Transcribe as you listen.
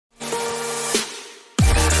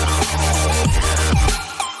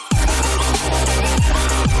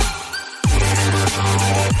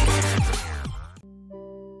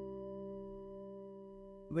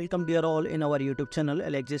Welcome dear all in our YouTube channel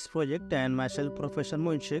Elexys project, and myself Professor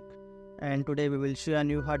Munshik, and today we will see a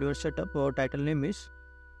new hardware setup. Our title name is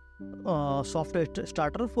software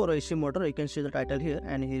starter for AC motor. You can see the title here,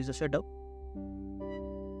 and here is the setup.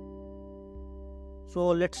 So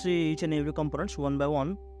let's see each and every components one by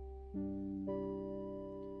one.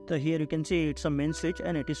 So here you can see it's a main switch,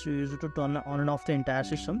 and it is used to turn on and off the entire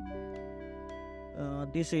system.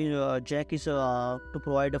 This jack is to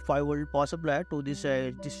provide a 5-volt power supply to this.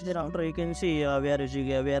 This is a router. You can see we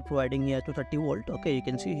are providing here to 30 volt. Okay, you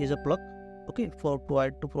can see here's a plug. Okay, to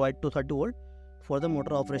provide to 30 volt for the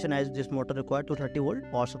motor operation, as this motor required to 30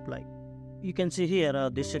 volt power supply. You can see here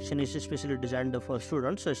this section is especially designed for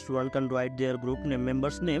students. A student can write their group name,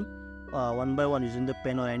 members name one by one using the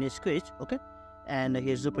pen or any sketch. Okay. And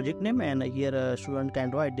here's the project name, and here a student can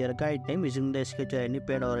write their guide name using the sketch, any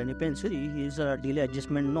pen or any pencil. Here's a delay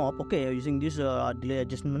adjustment knob. Okay, using this delay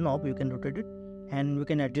adjustment knob you can rotate it, and we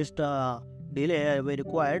can adjust delay where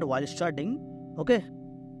required while starting. Okay,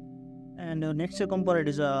 and next component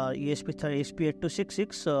is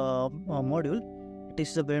ESP8266 module. It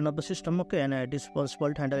is the brain of the system. Okay, and it is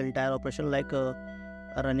responsible to handle entire operation like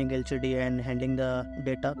running LCD and handling the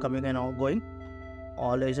data coming and outgoing.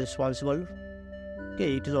 All is responsible.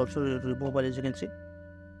 Okay, it is also removable, as you can see.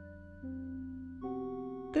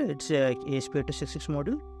 Okay, it's a ESP8266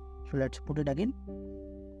 module. So let's put it again.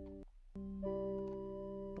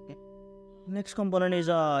 Okay. Next component is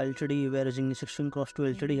LCD. We are using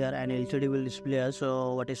 16x2 LCD here, and LCD will display us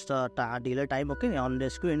what is the delay time. Okay, on the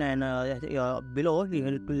screen, and below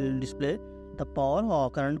it will display the power or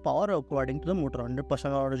current power according to the motor,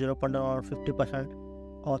 100% or 0% or 50%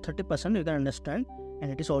 or 30%. You can understand.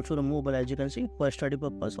 And it is also removable, as you can see, for study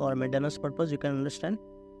purpose or maintenance purpose. You can understand.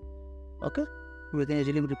 Okay, we can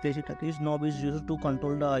easily replace it. This knob is used to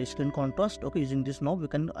control the screen contrast. Okay, using this knob we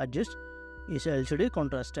can adjust is LCD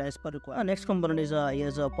contrast as per required. Next component is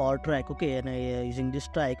here's a power track. Okay, and using this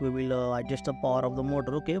track we will adjust the power of the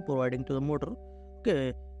motor. Okay, providing to the motor.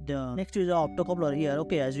 Okay, the next is the optocoupler here.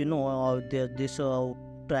 Okay, as you know, this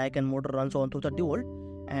track and motor runs on to 30 volt,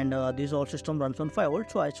 and this whole system runs on 5 volt.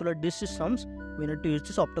 So isolate these systems. We need to use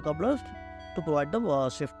this optocoupler to provide the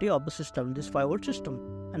safety of the system, this 5 volt system.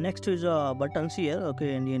 And next is buttons here.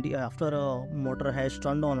 Okay, and after motor has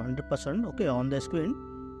turned on 100%, okay, on the screen,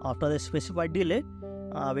 after the specified delay,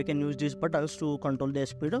 we can use these buttons to control the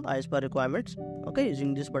speed as per requirements. Okay,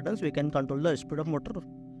 using these buttons we can control the speed of motor.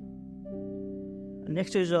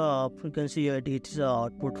 Next is you can see it is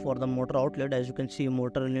output for the motor outlet. As you can see,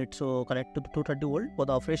 motor needs to connect to the 230 volt for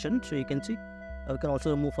the operation. So you can see we can also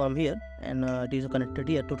remove from here, and it is connected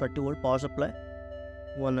here to 30 volt power supply.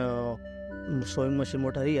 One sewing machine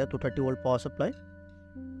motor here to 30 volt power supply.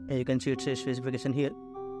 And you can see it's a specification here.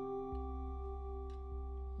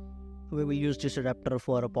 We will use this adapter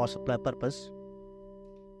for a power supply purpose.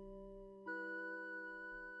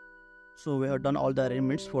 So we have done all the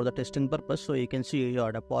arrangements for the testing purpose. So you can see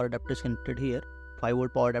the power adapter is connected here, 5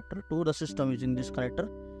 volt power adapter to the system using this connector,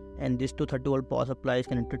 and this 230 volt power supply is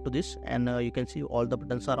connected to this, and you can see all the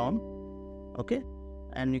buttons are on. Okay,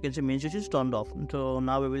 and you can see main switch is turned off. So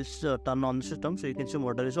now we will turn on the system. So you can see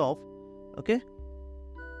motor is off. Okay,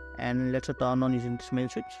 and let's turn on using this main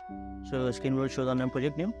switch. So screen will show the name,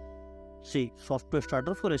 project name. See, software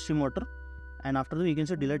starter for AC motor. And after that, you can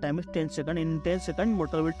see delay time is 10 seconds. In 10 seconds,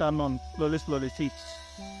 motor will turn on slowly. See,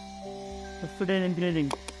 software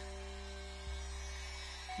engineering.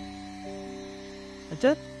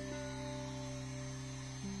 Achha?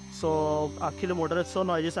 So actually motor is so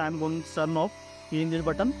noisy. I am going to turn off using this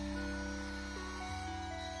button.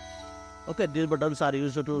 Okay, these buttons are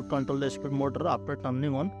used to control the speed motor after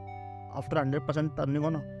turning on. After 100% turning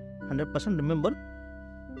on, 100%, remember.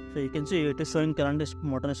 So you can see it is showing current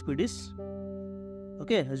motor speed is.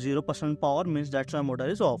 Okay, 0% power means that's why motor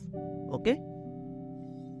is off. Okay,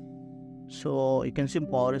 so you can see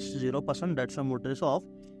power is 0%, that's why motor is off,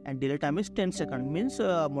 and delay time is 10 seconds means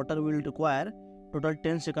motor will require total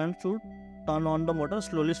 10 seconds to turn on the motor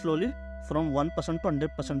slowly from 1% to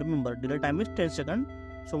 100%. Remember, delay time is 10 seconds,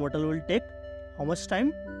 so motor will take how much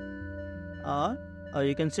time?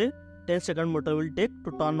 You can say 10 seconds motor will take to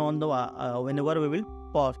turn on the whenever we will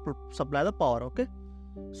supply the power. Okay,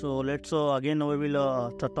 so let's again we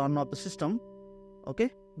will turn off the system.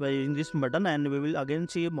 Okay, by using this button, and we will again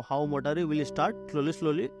see how motor will start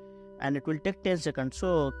slowly, and it will take 10 seconds.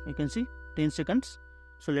 So you can see 10 seconds.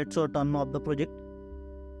 So let's turn off the project.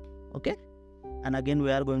 Okay, and again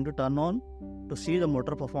we are going to turn on to see the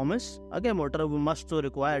motor performance. Again, motor must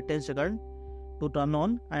require 10 seconds to turn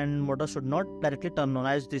on, and motor should not directly turn on,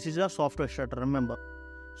 as this is a software starter, remember.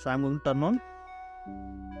 So I am going to turn on.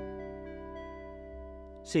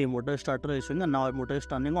 See, motor starter is showing and now motor is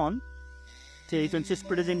turning on. See, you can see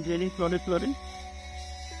speed is increasing, slowly.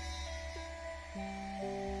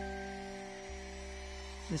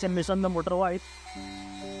 This is on the motor white.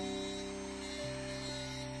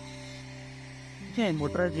 Okay,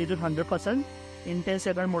 motor is reached 100%. In 10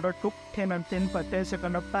 seconds, motor took 10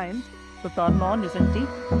 seconds of time to turn on. You can see.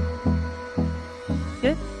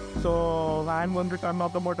 Okay, so I am going to turn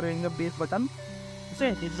off the motor using the base button.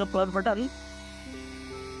 See, this is the plus button.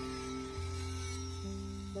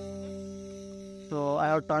 So I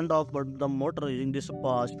have turned off the motor using this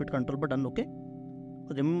speed control button. Okay.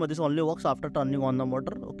 So remember, this only works after turning on the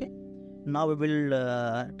motor. Okay. Now we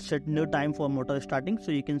will set new time for motor starting.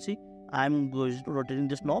 So you can see I am rotating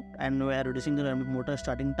this knob and we are reducing the motor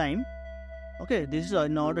starting time. Okay, this is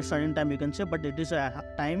not a starting time you can say, but it is a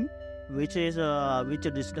time which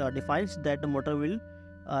defines that the motor will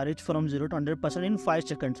reach from 0 to 100% in 5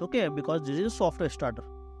 seconds. Okay, because this is a software starter.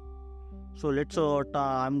 So let's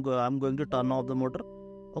I'm going to turn off the motor.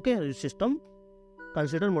 Okay, system,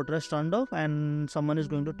 consider motor is turned off and someone is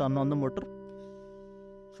going to turn on the motor.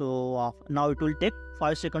 So now it will take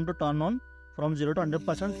 5 seconds to turn on from 0 to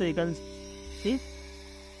 100%. So you can see.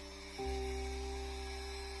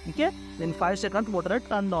 Okay, in 5 seconds motor is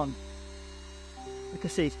turned on. Okay,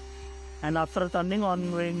 see. And after turning on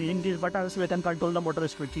using these buttons, we can control the motor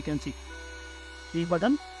speed. You can see this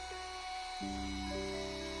button.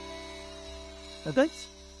 Okay,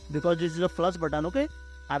 because this is a flush button. Okay,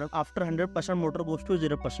 and after 100% motor goes to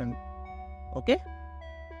 0%. Okay,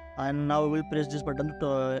 and now we will press this button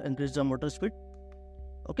to increase the motor speed.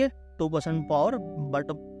 Okay, 2% power, but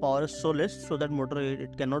the power is so less so that motor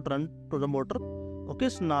it cannot run to the motor. Okay,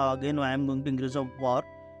 so now again I am going to increase the power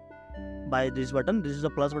by this button. This is the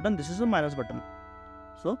plus button, this is the minus button.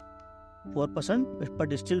 So 4%,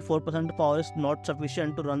 but still 4% power is not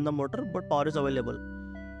sufficient to run the motor, but power is available.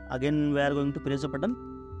 Again we are going to press the button.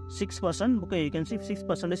 6%, okay, you can see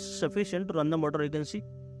 6% is sufficient to run the motor. You can see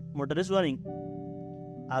motor is running.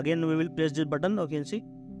 Again we will press this button. You can see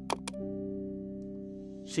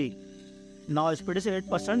now speed is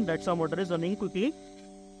 8%. That's how motor is running quickly.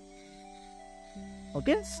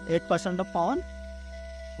 Okay, 8% of power.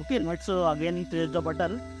 Okay, let's again press the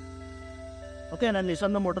button. Okay, and then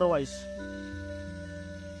listen the motor voice.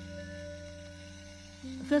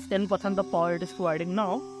 Okay, 10% of power it is providing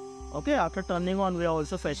now. Okay, after turning on, we have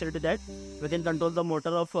also facility that we can control the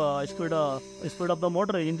motor of speed of the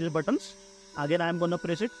motor using these buttons. Again, I am gonna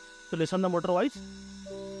press it to listen the motor voice.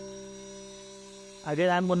 Again,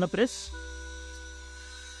 I am gonna press.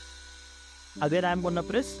 Again, I am gonna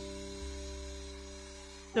press.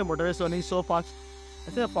 The motor is running so fast.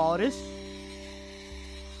 The power is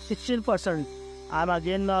 16%. I am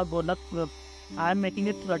again I am making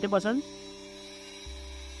it 30%.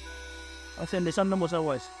 Okay, listen the motor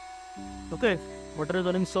voice. Okay, motor is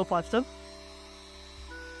running so faster.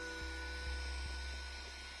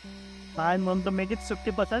 I am going to make it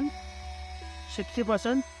 50%,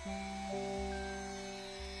 60%.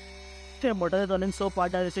 Okay, motor is running so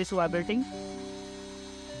fast that it is vibrating.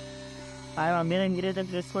 I am again engaged in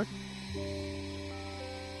this one.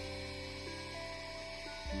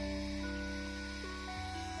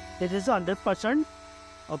 This is 100%.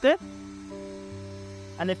 Okay.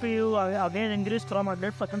 And if you again increase from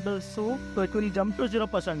 100% to so it will jump to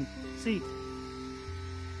 0%. See.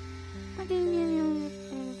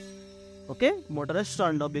 Okay, motor is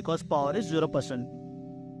turned off because power is 0%.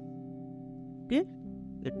 Okay,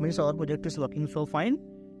 it means our project is working so fine.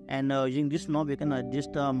 And using this knob, you can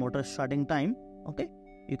adjust the motor starting time. Okay,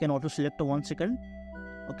 you can also select 1 second.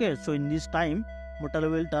 Okay, so in this time, motor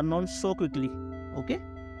will turn on so quickly. Okay.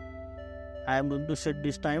 I am going to set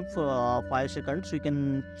this time for 5 seconds. So you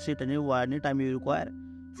can set any time you require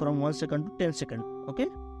from 1 second to 10 seconds. Okay,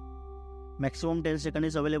 maximum 10 seconds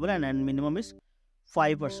is available and minimum is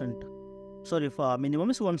 5%. Sorry, for minimum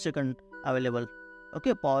is 1 second available.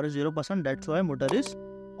 Okay, power is 0%. That's why motor is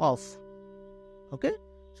off. Okay,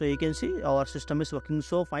 so you can see our system is working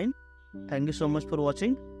so fine. Thank you so much for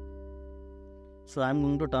watching. So I am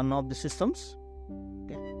going to turn off the systems.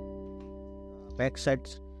 Okay, backside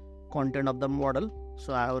content of the model.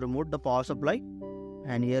 So I have removed the power supply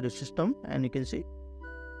and here is system, and you can see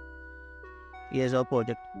here's our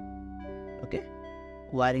project. Okay,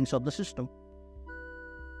 wirings of the system.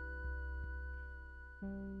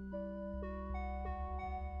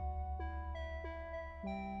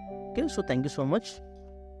 Okay, so thank you so much.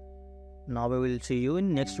 Now we will see you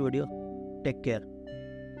in next video. Take care.